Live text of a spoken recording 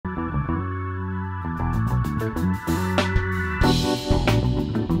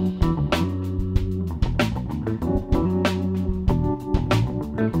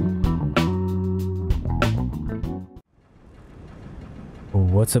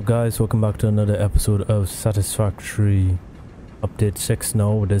What's up guys, welcome back to another episode of Satisfactory update 6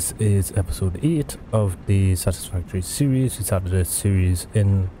 now. This is episode 8 of the Satisfactory series. We started this series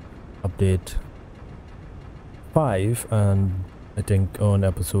in update 5 and I think on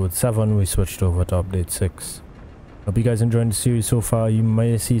episode 7 we switched over to update 6. Hope you guys enjoying the series so far. You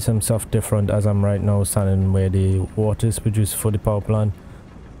may see some stuff different as I'm right now standing where the water is produced for the power plant.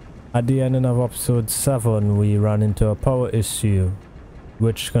 At the end of episode 7 we ran into a power issue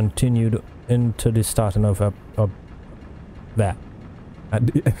which continued into the starting of that. I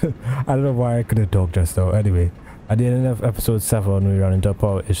don't know why I couldn't talk just now. Anyway, at the end of episode 7 we ran into a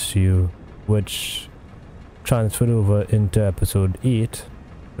power issue which transferred over into episode 8,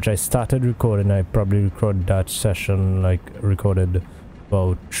 which I started recording. I probably recorded that session, like recorded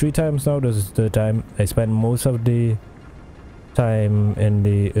about 3 times now. This is the time. I spent most of the time in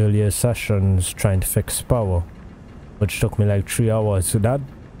the earlier sessions trying to fix power, which took me like 3 hours. So that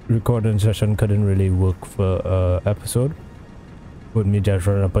recording session couldn't really work for episode with me just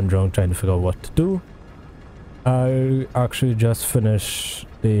running up and down trying to figure out what to do. I actually just finished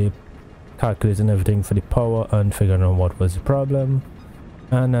the calculating everything for the power and figuring out what was the problem,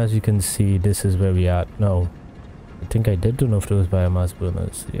 and as you can see, this is where we are now. I think I did turn off those biomass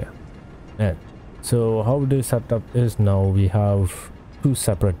burners. Yeah. So how the setup is now, we have 2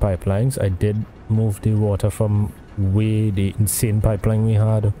 separate pipelines. I did move the water from the insane pipeline we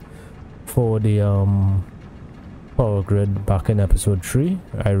had for the power grid back in episode 3.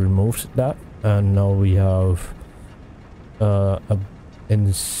 I removed that, and now we have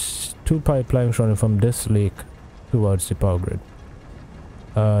 2 pipelines running from this lake towards the power grid.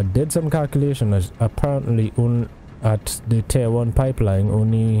 Did some calculations. Apparently at the tier 1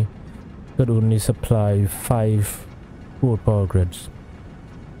 pipeline could only supply 5 coal power grids,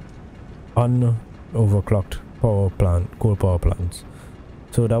 unoverclocked coal power plants.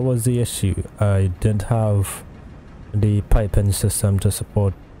 So that was the issue. I didn't have the piping system to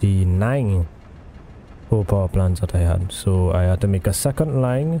support the 9 coal power plants that I had, so I had to make a second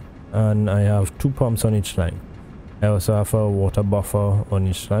line, and I have 2 pumps on each line. I also have a water buffer on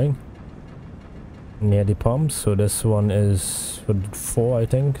each line near the pumps. So this one is for 4, I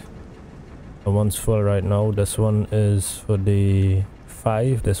think. The one's full right now. This one is for the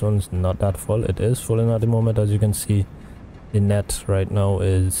 5. This one's not that full. It is full at the moment. As you can see, the net right now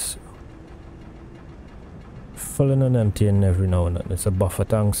is filling and emptying every now and then. It's a buffer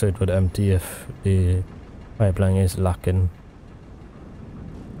tank, so it would empty if the pipeline is lacking.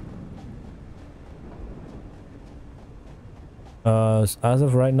 As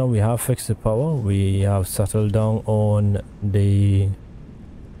of right now, we have fixed the power. We have settled down on the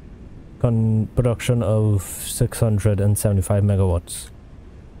production of 675 megawatts.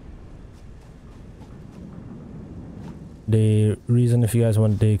 The reason, if you guys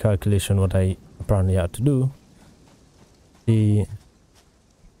want the calculation, what I apparently had to do, the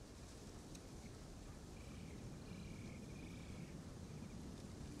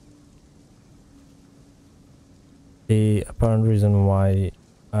apparent reason why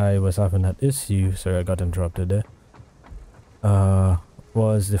I was having that issue, sorry I got interrupted there,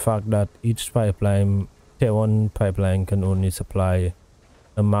 was the fact that each pipeline, tier 1 pipeline, can only supply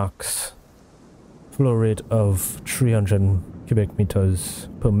a max flow rate of 300 cubic meters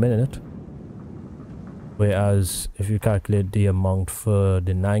per minute, whereas if you calculate the amount for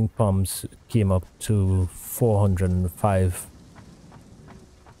the 9 pumps, it came up to 405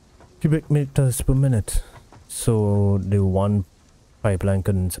 cubic meters per minute. So the 1 pipeline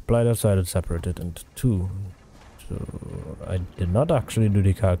couldn't supply that, so I had to separate it into 2. So I did not actually do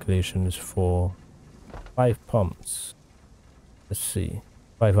the calculations for 5 pumps. Let's see,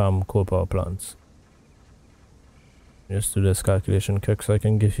 5 coal power plants. Just do this calculation quick so I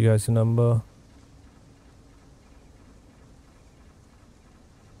can give you guys a number.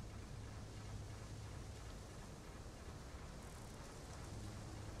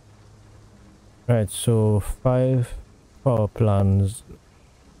 Right, so 5 power plants,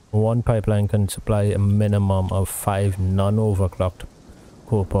 1 pipeline can supply a minimum of 5 non-overclocked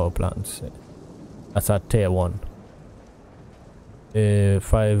coal power plants. That's at tier 1.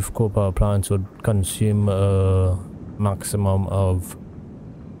 5 coal power plants would consume a maximum of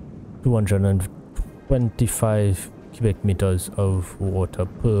 225 cubic meters of water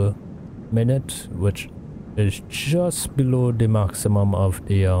per minute, which is just below the maximum of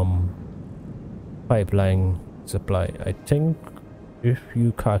the pipeline supply. I think if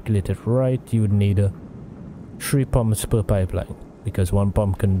you calculate it right, you would need 3 pumps per pipeline, because one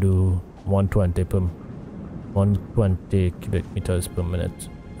pump can do 120 cubic meters per minute.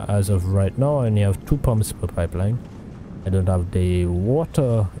 As of right now, I only have 2 pumps per pipeline. I don't have the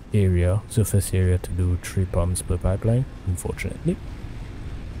water area, surface area, to do 3 pumps per pipeline, unfortunately.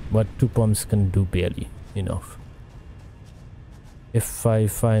 But 2 pumps can do barely enough. If I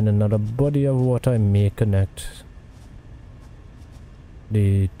find another body of water, I may connect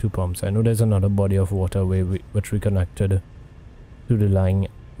the 2 pumps. I know there's another body of water which we connected to the line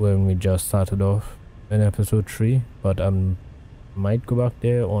when we just started off in episode 3, but might go back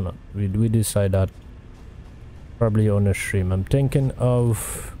there or not. We decide that probably on the stream. I'm thinking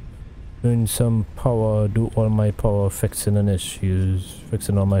of doing some power, do all my power fixing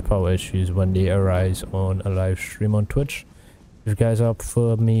all my power issues when they arise on a live stream on Twitch. If you guys are up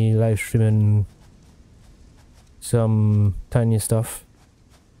for me live streaming some tiny stuff,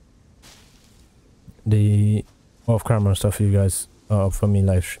 the off-camera stuff, you guys are up for me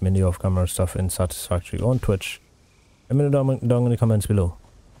live streaming the off-camera stuff in Satisfactory on Twitch, let me know down in the comments below.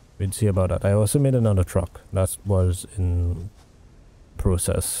 We'd see about that. I also made another truck that was in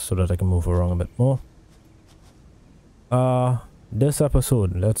process so that I can move around a bit more. This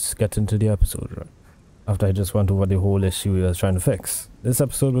episode, let's get into the episode, right? After I just went over the whole issue we was trying to fix. This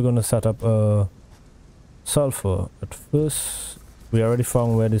episode we're going to set up a sulfur. At first, we already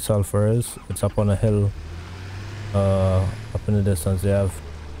found where the sulfur is. It's up on a hill, up in the distance. They have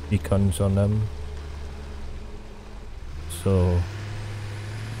beacons on them. So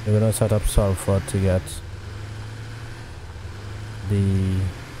we're gonna set up sulfur to get the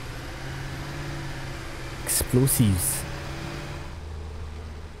explosives,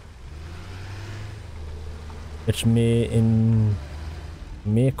 which may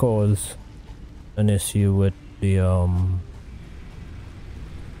cause an issue with the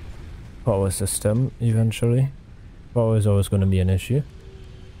power system eventually. Power is always going to be an issue.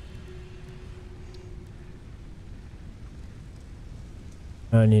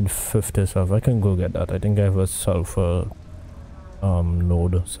 I need 50 sulfur. I can go get that. I think I have a sulfur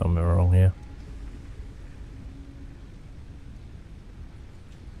node somewhere around here.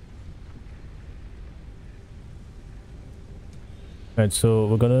 Right, so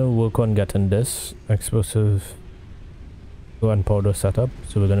we're gonna work on getting this explosive gunpowder setup.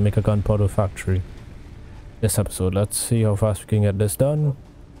 So we're gonna make a gunpowder factory this episode. Let's see how fast we can get this done.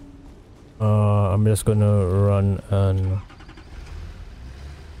 I'm just gonna run and...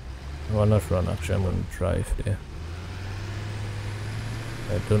 well, not run, actually, I'm gonna drive there.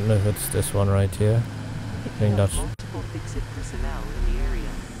 I don't know if it's this one right here. I think that's... multiple fix-it personnel in the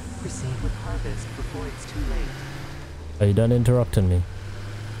area. Proceed with harvest before it's too late. Are you done interrupting me?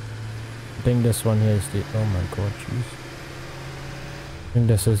 I think this one here is the... oh my god, jeez. I think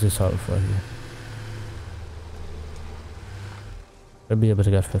this is the sulfur here. I'll be able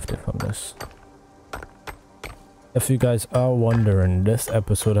to get 50 from this. If you guys are wondering, this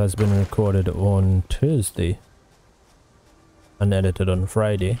episode has been recorded on Thursday and edited on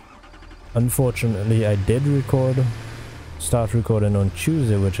Friday. Unfortunately, I did start recording on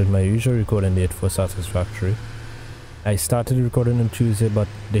Tuesday, which is my usual recording date for Satisfactory. I started recording on Tuesday, but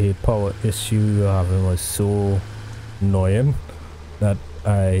the power issue we were having was so annoying that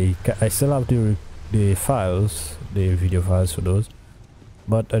I still have the files, the video files for those,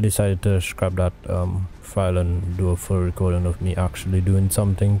 but I decided to scrap that file and do a full recording of me actually doing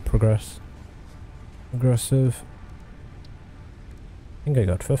something progressive. I think I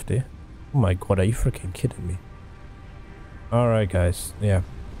got 50. Oh my god, are you freaking kidding me? Alright guys, yeah.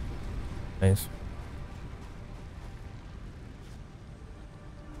 Nice.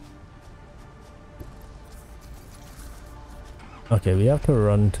 Okay, we have to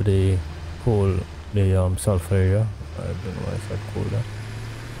run to the coal, the sulfur area. I don't know why I said coal there.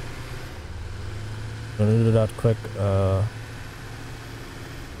 Gonna do that quick.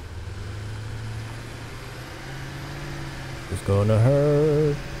 It's gonna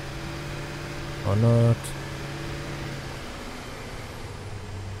hurt or not.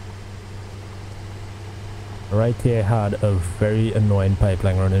 Right here I had a very annoying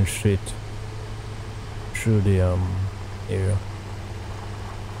pipeline running straight through the area.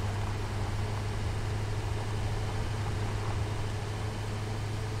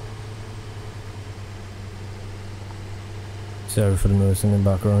 Sorry for the noise in the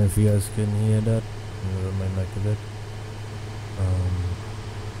background if you guys can hear that. I might like a bit.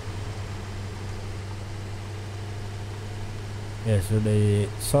 Yeah, so the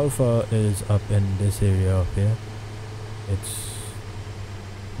sulfur is up in this area up here. It's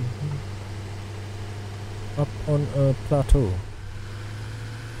up on a plateau.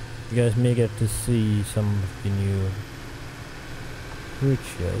 You guys may get to see some of the new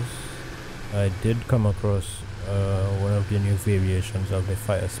creatures. I did come across one of the new variations of the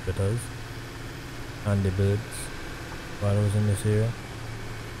fire spitters and the birds while I was in this area.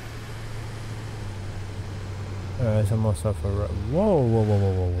 Alright, some more stuff around.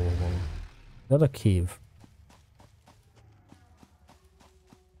 Whoa. Another cave.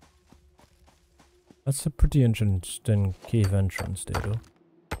 That's a pretty interesting cave entrance there though.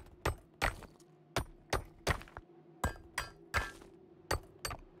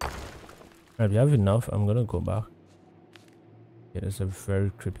 Alright, we have enough. I'm gonna go back. It is a very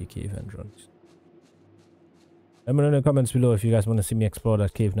creepy cave entrance. Let me know in the comments below if you guys want to see me explore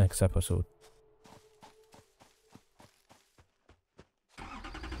that cave next episode.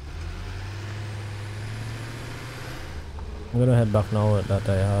 I'm gonna head back now that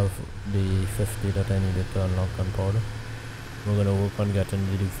I have the 50 that I needed to unlock gunpowder. We're gonna work on getting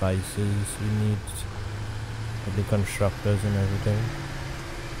the devices we need, the constructors and everything.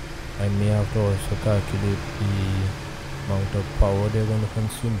 I may have to also calculate the amount of power they're gonna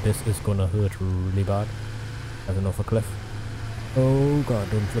consume. This is gonna hurt really bad. As an off a cliff. Oh god,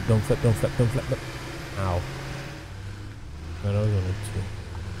 don't flip. Ow. No, that was only two.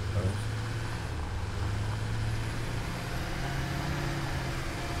 Alright.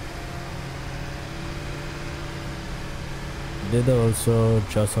 Did also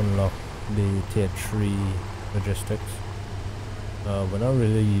just unlock the tier 3 logistics. We're not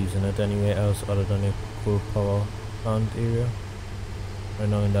really using it anywhere else other than the coal power plant area. Right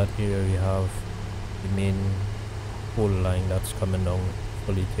now in that area we have the main coal line that's coming down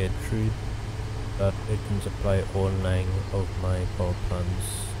fully tier 3 that it can supply all 9 of my power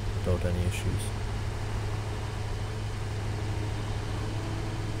plants without any issues.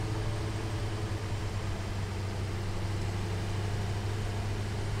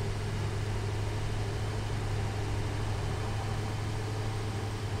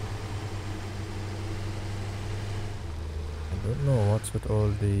 I don't know what's with all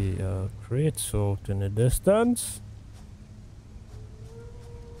the crates out in the distance.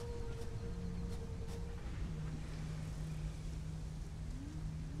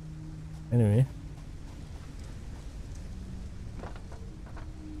 Anyway.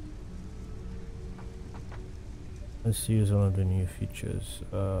 Let's use one of the new features,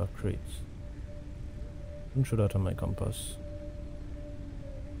 crates. I'm sure that on my compass.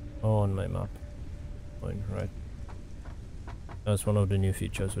 Oh, on my map. Fine, right. That's one of the new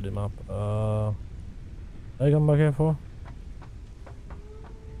features with the map. What did I come back here for?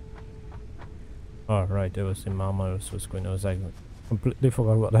 Oh, right, it was the mama I was going. I was like, completely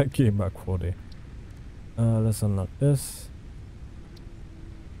forgot what I came back for there. Let's unlock this.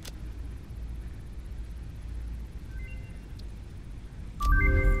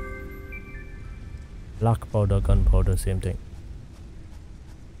 Black powder, gunpowder, same thing.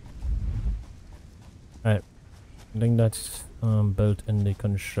 Alright. I think that's built in the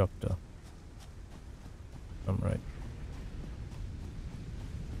constructor. I'm right.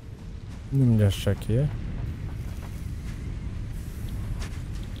 Let me just check here.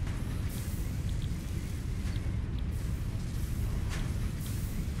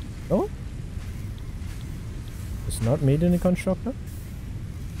 Oh? It's not made in the constructor?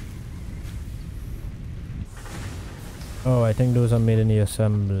 Oh, I think those are made in the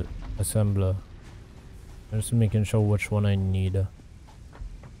assembler. I'm just making sure which one I need. It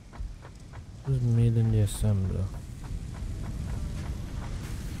was made in the assembler.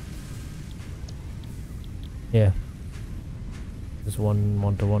 Yeah. This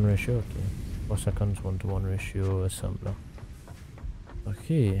 1:1 ratio, okay. 4 seconds 1:1 ratio assembler.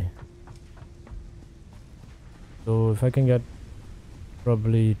 Okay. So if I can get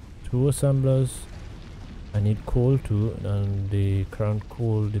probably 2 assemblers, I need coal too, and the current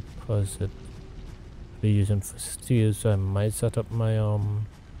coal deposit we're using for steel, so I might set up my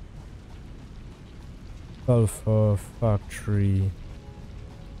sulfur factory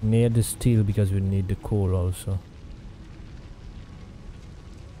near the steel because we need the coal also.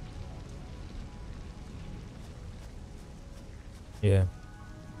 Yeah.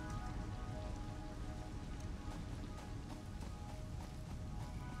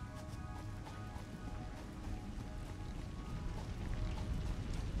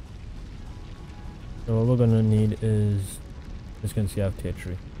 So what we're gonna need is, as you can see, I have tier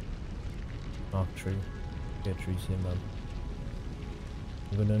 3. Mark 3. Tier 3, same man.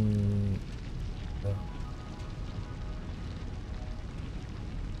 We're gonna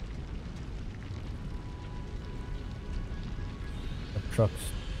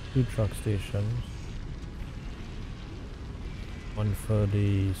trucks, 2 truck stations, one for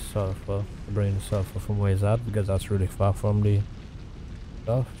the sulfur, to bring the sulfur from where it's at, because that's really far from the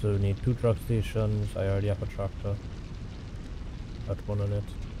stuff. So we need 2 truck stations. I already have a tractor. Got one on it.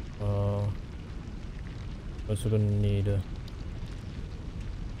 Also gonna need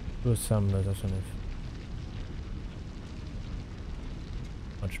 2 assemblers. That's enough.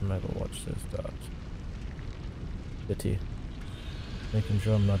 How much megawatts is that? 50. Making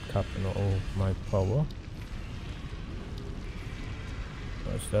sure I'm not capping all my power.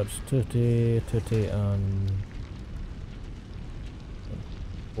 So that's 30, and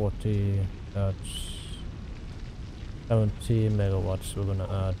 40. That's 70 megawatts we're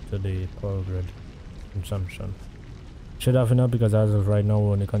gonna add to the power grid consumption. Should have enough, because as of right now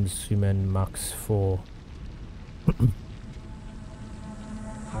we're only consuming max 4.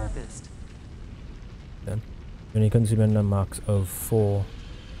 Harvest. Then we're only consuming a max of 4,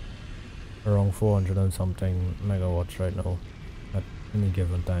 around 400 and something megawatts right now at any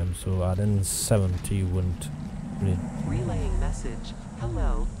given time. So adding 70 wouldn't really. Relaying message.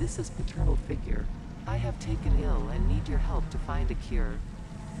 Hello, this is paternal figure. I have taken ill and need your help to find a cure.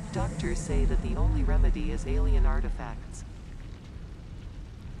 Doctors say that the only remedy is alien artifacts.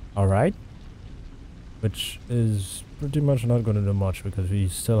 Alright. Which is pretty much not going to do much, because we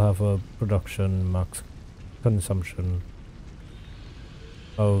still have a production max consumption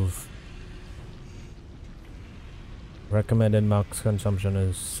of recommended max consumption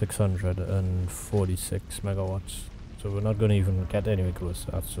is 646 megawatts. So we're not going to even get anywhere close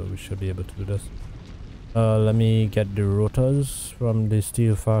to that, so we should be able to do this. Let me get the rotors from the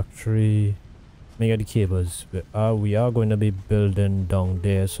steel factory. Let me get the cables. We are going to be building down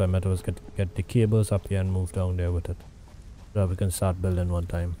there, so I might as well get the cables up here and move down there with it, so that we can start building one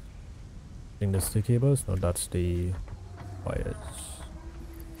time. I think that's the cables. No, that's the wires.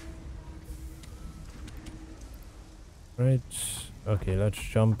 Right. Okay, let's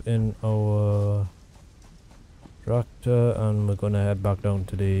jump in our tractor and we're gonna head back down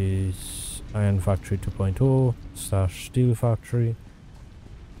to the iron factory 2.0 / steel factory,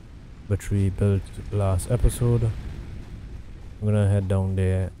 which we built last episode. I'm gonna head down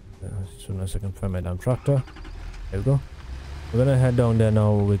there as soon as I can find my damn tractor. There we go. We're gonna head down there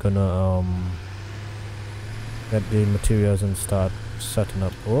now. We're gonna get the materials and start setting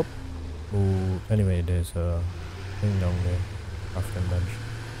up. Oh, anyway, there's a thing down there. Crafting bench.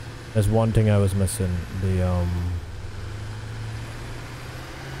 There's one thing I was missing. I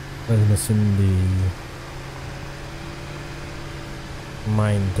was missing the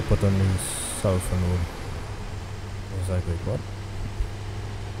mine to put on the sulfur node. I was like, wait, what?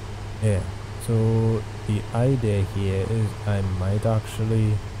 Yeah. So the idea here is I might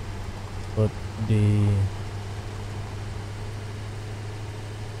actually put the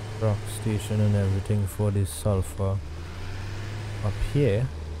rock station and everything for the sulfur up here.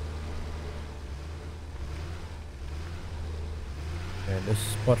 Yeah, this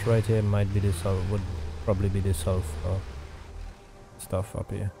spot right here might be the would probably be the sulfur stuff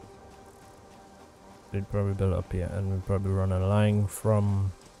up here. We'd probably build up here, and we'll probably run a line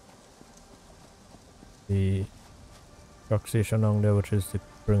from the truck station down there, which is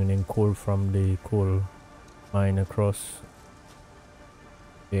bringing in coal from the coal mine across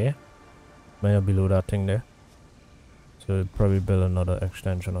here. Might not below that thing there. So we'll probably build another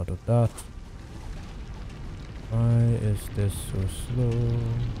extension out of that. Why is this so slow?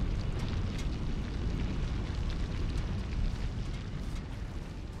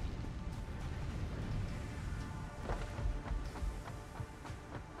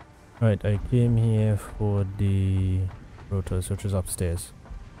 Right, I came here for the rotors, which is upstairs.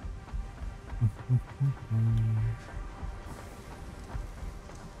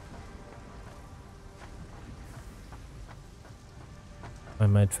 I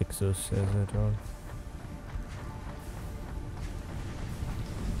might fix those stairs later on.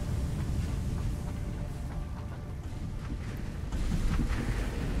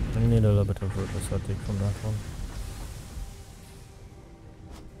 I need a little bit of rotors, so I'll take from that one.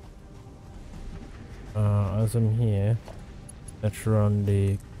 As I'm here, let's run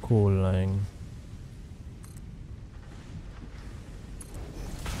the coal line.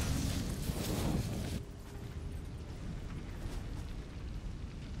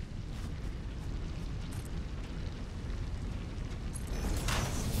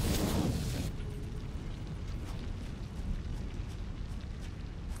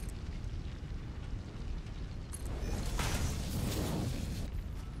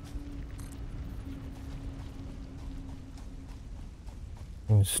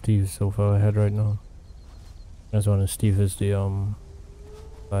 Steve's so far ahead right now. As one as Steve is the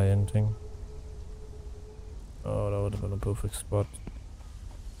buy-in thing. Oh, that would have been a perfect spot.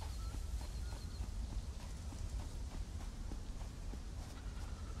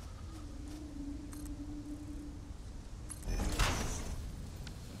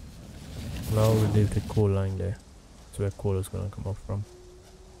 Now we'll leave the coal line there. That's where coal is gonna come up from.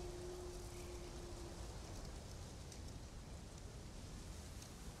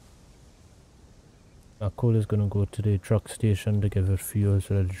 Our coal is gonna go to the truck station to give it fuel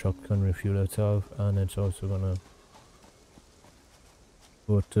so that the truck can refuel itself, and it's also gonna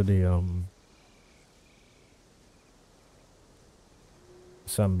go to the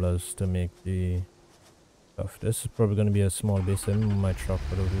assemblers to make the stuff. This is probably gonna be a small basin. We might truck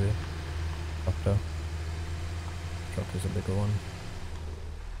it over there. Tractor. Truck is a bigger one.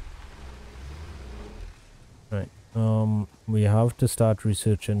 Right. We have to start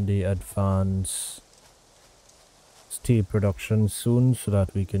researching the advanced steel production soon so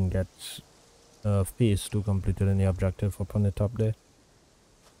that we can get phase 2 completed in the objective up on the top there.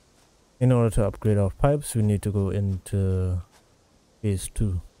 In order to upgrade our pipes, we need to go into phase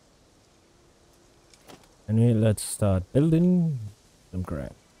 2. Anyway, let's start building some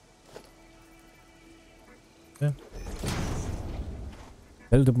crap. Okay.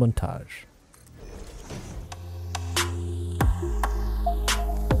 Build a montage.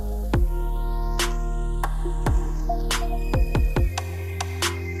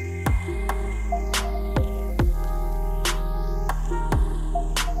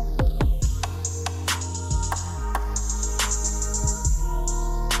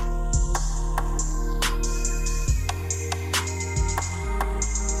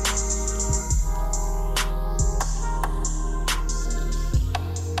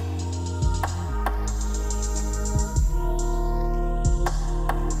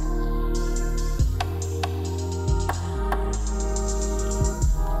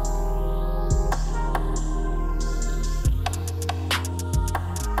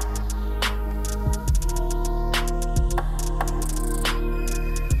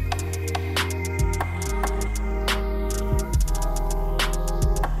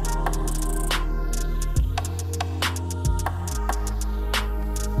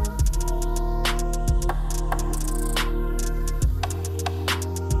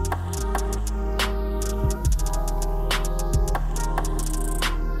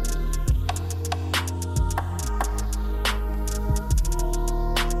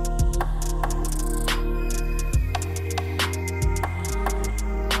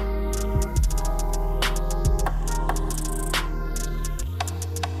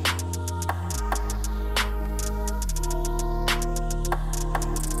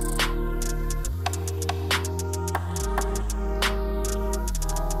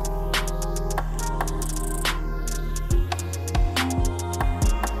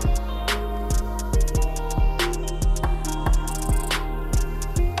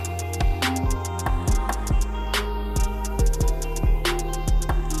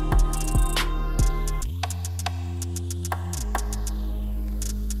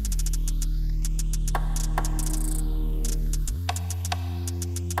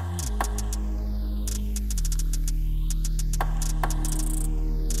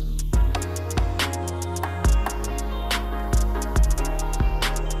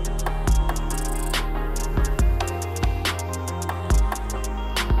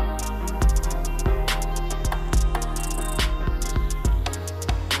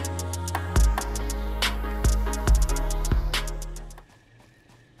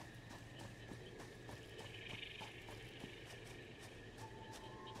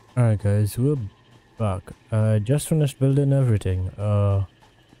 Alright guys, we're back. I just finished building everything.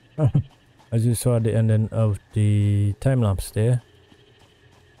 As you saw at the ending of the time lapse there,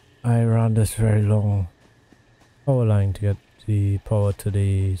 I ran this very long power line to get the power to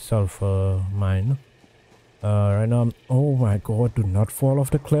the sulfur mine. Right now oh my god, do not fall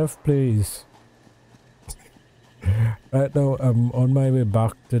off the cliff please. Right now I'm on my way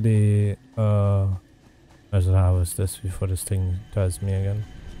back to the I should harvest this before this thing tells me again.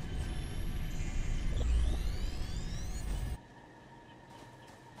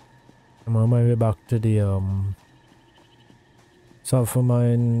 I'm on my way back to the sulfur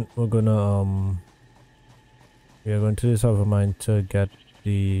mine. We are going to the sulfur mine to get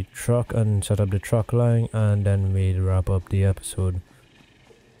the truck and set up the truck line, and then we wrap up the episode.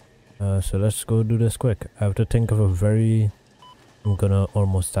 So let's go do this quick. I have to think of a very... I'm gonna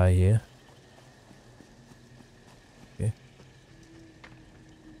almost die here. Okay.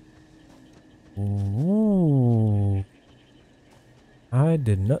 Ooh. I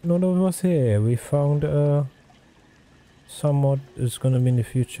did not know that was here. We found somewhat is gonna be in the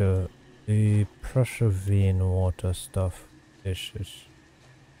future. The pressure vein water stuff issues.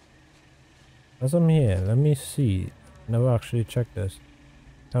 As I'm here, let me see. Never actually checked this.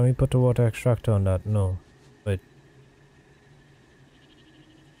 Can we put the water extractor on that? No. Wait.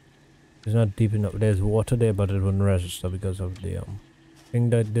 It's not deep enough. There's water there, but it wouldn't register because of the I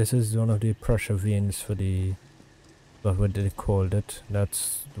think that this is one of the pressure veins for the what they called it.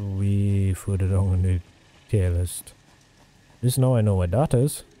 That's way further down on the tier list. This now I know where that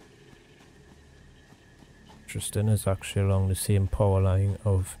is. Interesting, it's actually along the same power line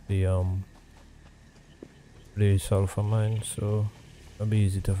of the sulfur mine, so it'll be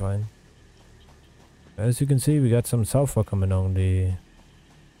easy to find. As you can see, we got some sulfur coming on the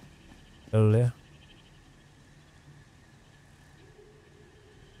hill there.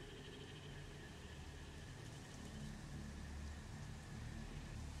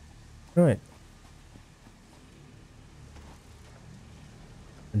 Right.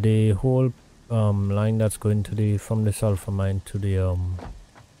 The whole line that's going to the from the sulfur mine to the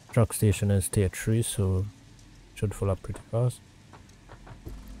truck station is tier 3, so should fill up pretty fast.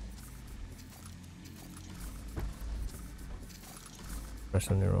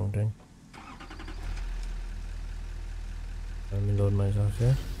 Pressing the wrong thing. Let me load myself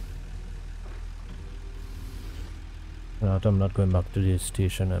here. No, I'm not going back to the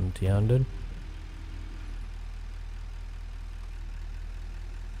station empty-handed.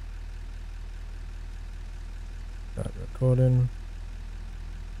 Start recording.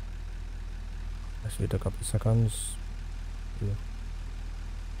 Let's wait a couple seconds. 2,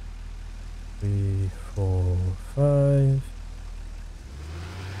 3, 4, 5.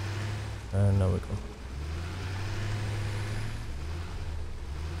 And now we go.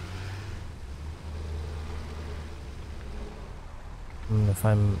 I'm gonna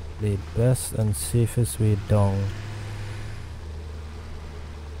find the best and safest way down.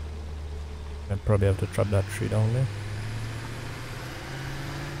 I'd probably have to trap that tree down there.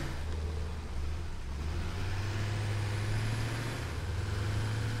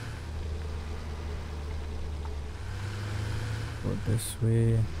 Go this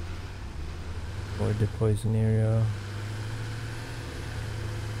way. Avoid the poison area.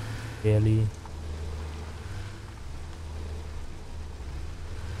 Barely.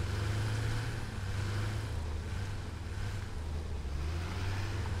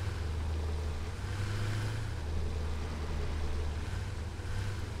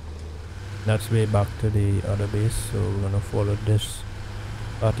 That's way back to the other base, so we're gonna follow this.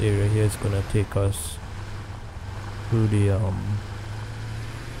 That area here is gonna take us through the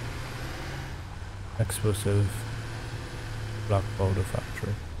explosive black powder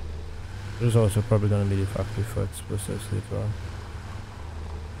factory. There's also probably gonna be the factory for explosives later on.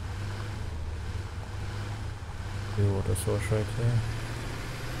 The water source right here.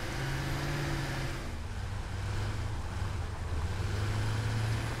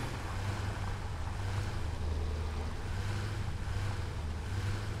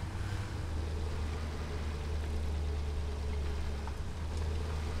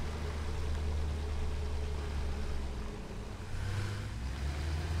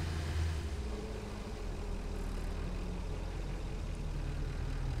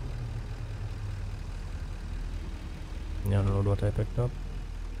 Unload what I picked up.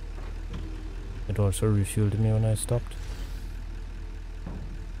 It also refueled me when I stopped.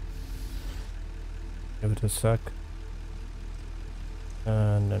 Give it a sec.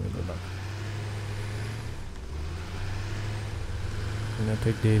 And then we go back. I'm gonna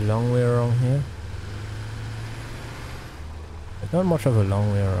take the long way around here. It's not much of a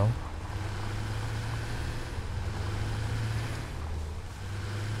long way around.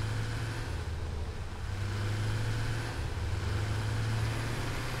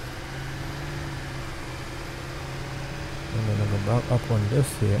 Up on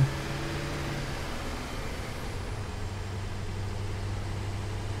this here.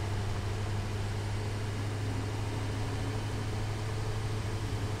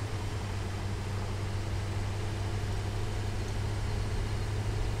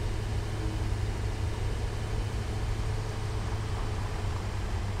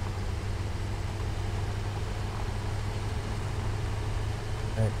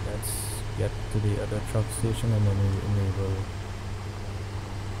 Right, let's get to the other truck station and then we enable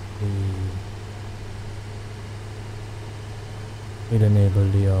we'd enable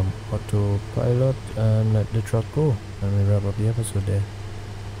the autopilot and let the truck go, and we wrap up the episode there.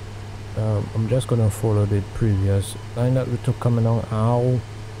 I'm just gonna follow the previous line that we took coming on. Ow.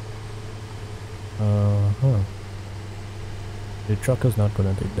 The truck is not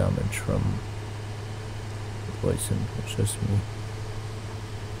gonna take damage from the poison, it's just me.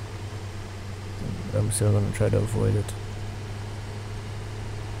 I'm still gonna try to avoid it.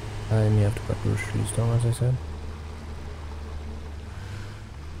 I may have to cut those trees down, as I said.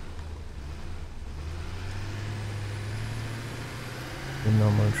 The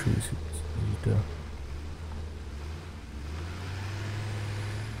normal trees is easy to.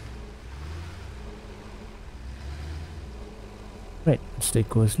 Right, let's take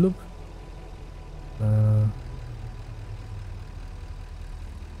course loop.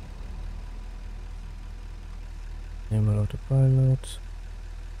 Enable autopilot.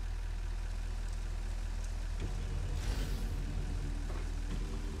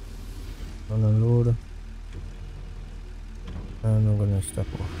 Unload. And I'm gonna step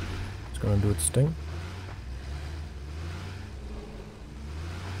off. It's gonna do its thing.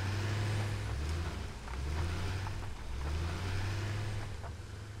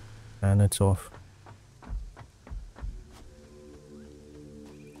 And it's off.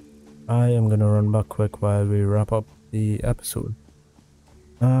 I am gonna run back quick while we wrap up the episode.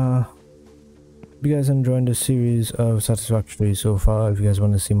 If you guys enjoying the series of Satisfactory so far, if you guys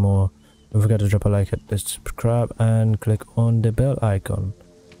want to see more, don't forget to drop a like, hit the subscribe, and click on the bell icon.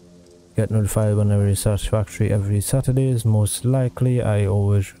 Get notified whenever it's Satisfactory every Saturdays. Most likely, I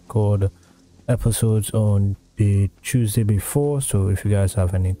always record episodes on the Tuesday before, so if you guys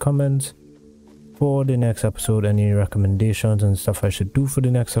have any comments for the next episode, any recommendations and stuff I should do for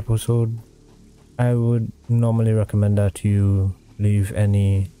the next episode, I would normally recommend that you leave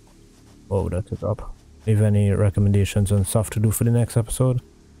any leave any recommendations on stuff to do for the next episode,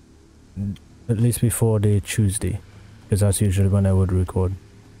 at least before the Tuesday, because that's usually when I would record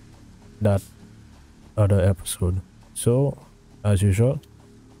that other episode. So as usual,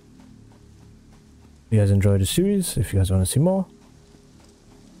 if you guys enjoyed the series, if you guys want to see more,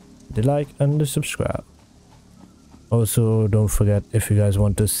 the like and the subscribe. Also, don't forget, if you guys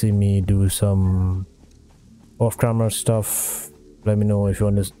want to see me do some off-camera stuff, let me know. If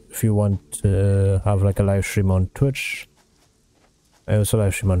you want to have like a live stream on Twitch. I also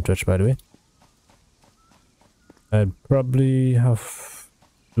live stream on Twitch, by the way. I'd probably have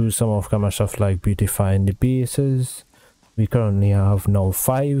do some off-camera stuff like beautifying the bases. We currently have now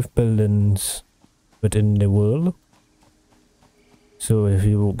 5 buildings within the world. So if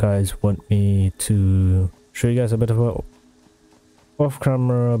you guys want me to show you guys a bit of a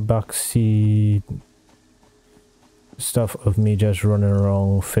off-camera backseat stuff of me just running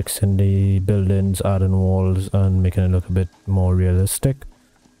around fixing the buildings, adding walls, and making it look a bit more realistic,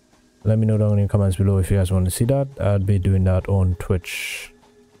 let me know down in the comments below if you guys want to see that. I'll be doing that on Twitch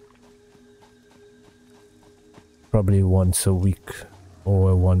probably once a week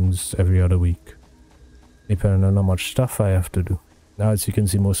or once every other week, depending on how much stuff I have to do. As you can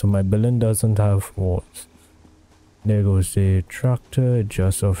see, most of my building doesn't have walls. There goes the tractor. It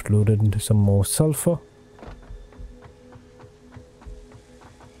just offloaded some more sulfur.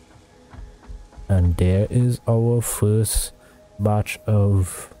 And there is our first batch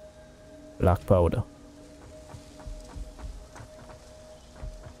of black powder.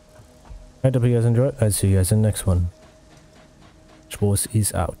 I hope you guys enjoyed. I'll see you guys in the next one. SHOUTOUT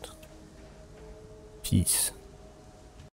is out. Peace.